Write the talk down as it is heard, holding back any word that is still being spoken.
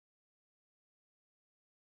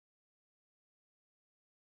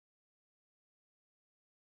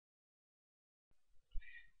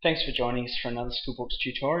Thanks for joining us for another Schoolbox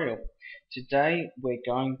tutorial. Today we're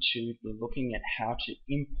going to be looking at how to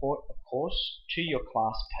import a course to your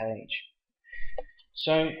class page.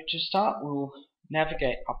 So to start, we'll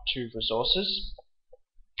navigate up to resources,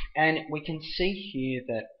 and we can see here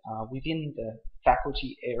that within the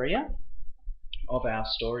faculty area of our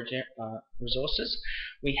storage resources,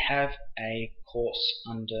 we have a course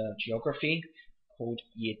under geography called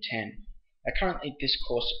Year 10. Now, currently this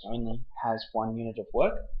course only has one unit of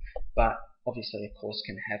work, but obviously a course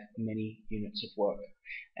can have many units of work.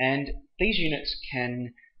 And these units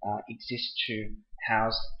can exist to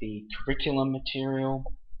house the curriculum material,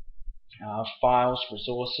 files,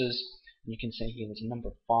 resources. You can see here there's a number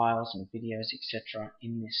of files and videos, etc.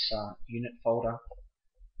 in this unit folder.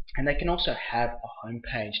 And they can also have a home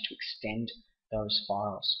page to extend those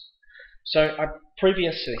files. So I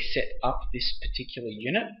previously set up this particular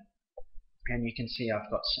unit, and you can see I've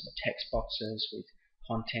got some text boxes with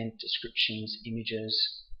content, descriptions,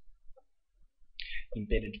 images,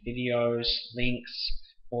 embedded videos, links,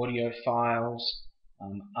 audio files,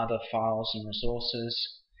 other files and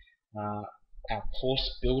resources, our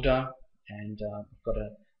course builder, and we've got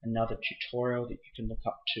another tutorial that you can look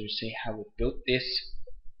up to see how we've built this,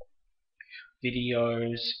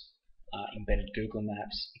 videos, embedded Google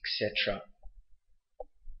Maps, etc.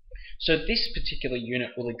 So this particular unit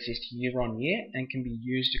will exist year on year and can be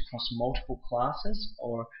used across multiple classes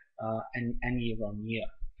or and year on year.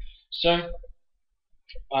 So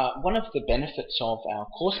one of the benefits of our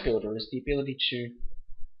course builder is the ability to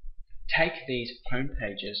take these home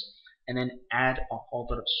pages and then add a whole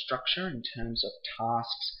lot of structure in terms of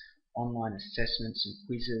tasks, online assessments and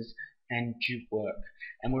quizzes, and due work.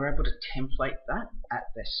 And we're able to template that at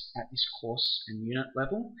this course and unit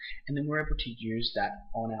level, and then we're able to use that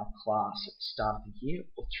on our class at the start of the year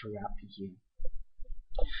or throughout the year.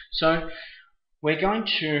 So we're going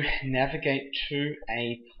to navigate to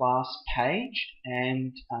a class page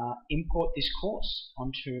and import this course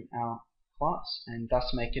onto our class, and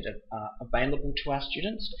thus make it available to our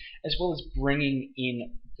students, as well as bringing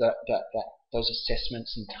in those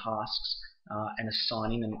assessments and tasks and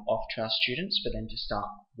assigning them off to our students for them to start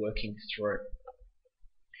working through.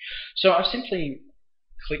 So I've simply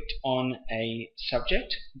clicked on a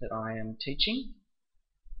subject that I am teaching,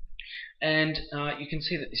 and you can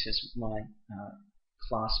see that this is my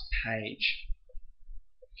class page.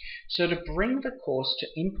 So to bring the course, to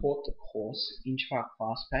import the course into our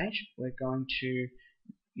class page, we're going to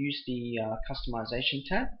use the customization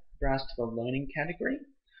tab, browse to the learning category,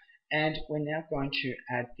 and we're now going to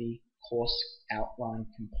add the course outline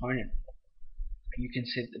component. You can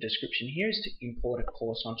see that the description here is to import a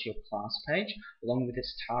course onto your class page along with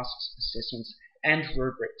its tasks, assessments, and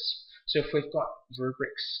rubrics. So if we've got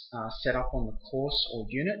rubrics set up on the course or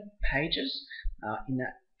unit pages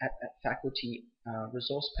at that faculty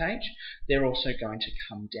resource page, they're also going to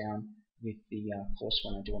come down with the course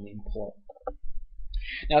when I do an import.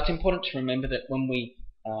 Now it's important to remember that when we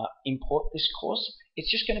import this course,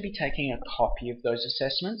 it's just going to be taking a copy of those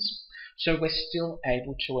assessments. So we're still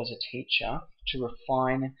able to, as a teacher, to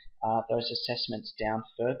refine those assessments down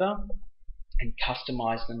further and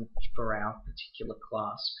customize them for our particular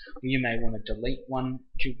class. You may want to delete one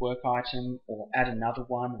due work item or add another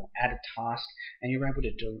one or add a task, and you're able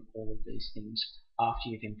to do all of these things after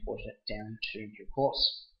you've imported it down to your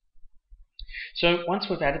course. So once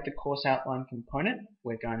we've added the course outline component,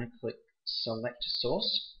 we're going to click Select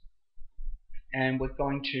Source, and we're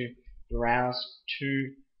going to browse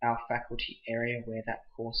to our faculty area where that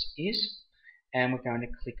course is, and we're going to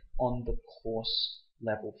click on the course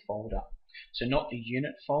level folder. So not the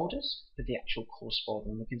unit folders, but the actual course folder,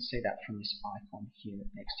 and we can see that from this icon here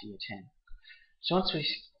next to Year 10. So once we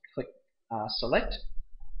click Select,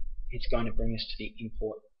 it's going to bring us to the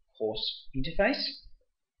Import Course interface.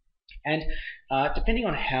 And depending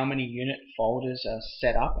on how many unit folders are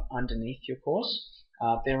set up underneath your course,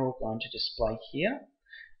 they're all going to display here,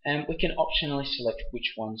 and we can optionally select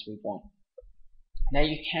which ones we want. Now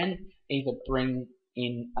you can either bring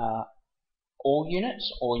in all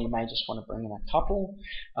units, or you may just want to bring in a couple,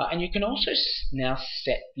 and you can also now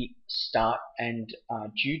set the start and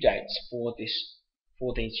due dates for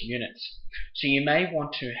these units. So you may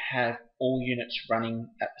want to have all units running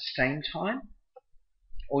at the same time,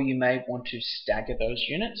 or you may want to stagger those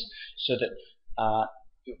units so that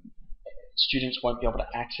students won't be able to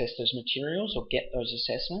access those materials or get those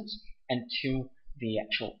assessments until the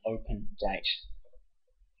actual open date.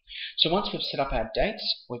 So once we've set up our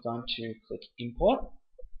dates, we're going to click Import,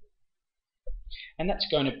 and that's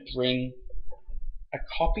going to bring a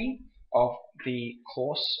copy of the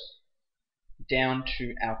course down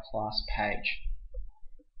to our class page.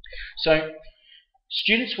 So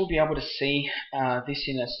students will be able to see this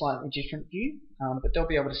in a slightly different view, but they'll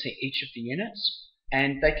be able to see each of the units,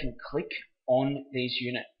 and they can click on these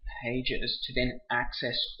unit pages to then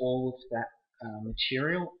access all of that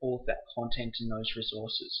material, all of that content and those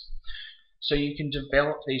resources. So you can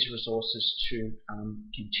develop these resources to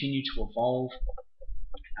continue to evolve.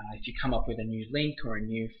 If you come up with a new link or a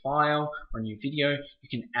new file or a new video, you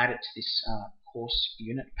can add it to this course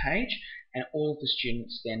unit page, and all of the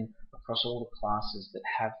students then across all the classes that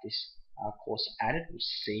have this course added will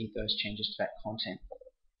see those changes to that content.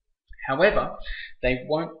 However, they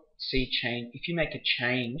won't see change if you make a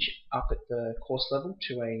change up at the course level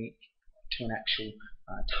to an actual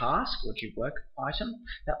task or to work item.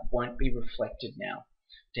 That won't be reflected now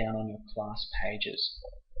down on your class pages.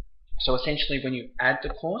 So essentially, when you add the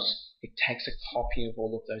course, it takes a copy of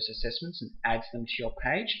all of those assessments and adds them to your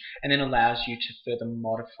page, and then allows you to further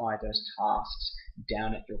modify those tasks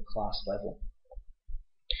down at your class level.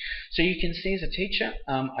 So you can see as a teacher,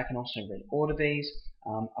 I can also reorder these.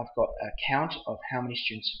 I've got a count of how many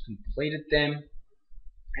students have completed them,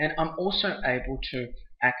 and I'm also able to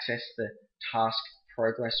access the task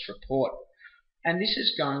progress report. And this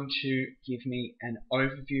is going to give me an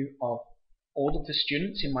overview of all of the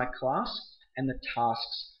students in my class and the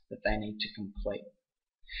tasks that they need to complete.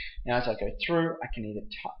 Now as I go through, I can either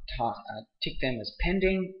tick them as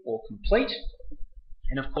pending or complete.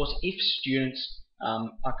 And of course, if students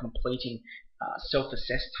are completing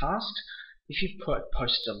self-assessed tasks, if you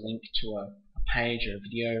post a link to a page or a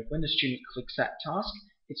video, when the student clicks that task,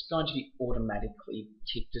 it's going to be automatically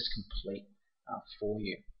ticked as complete for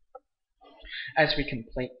you. As we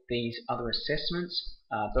complete these other assessments,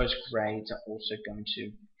 those grades are also going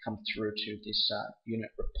to come through to this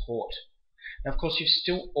unit report. Now, of course, you've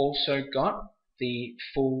still also got the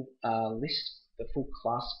full list, the full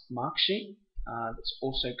class mark sheet that's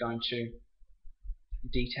also going to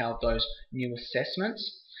detail those new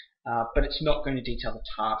assessments, but it's not going to detail the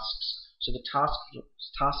tasks. So the task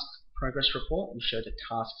progress report will show the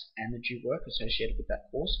tasks and the due work associated with that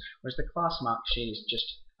course, whereas the class mark sheet is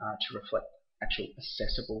just to reflect actual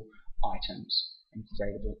accessible items and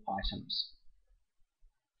gradable items.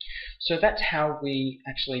 So that's how we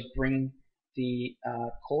actually bring the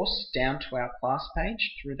course down to our class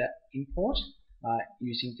page through that import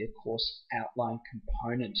using the course outline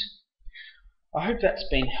component. I hope that's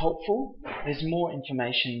been helpful. There's more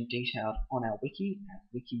information detailed on our wiki at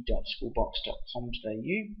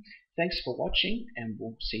wiki.schoolbox.com.au. Thanks for watching, and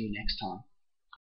we'll see you next time.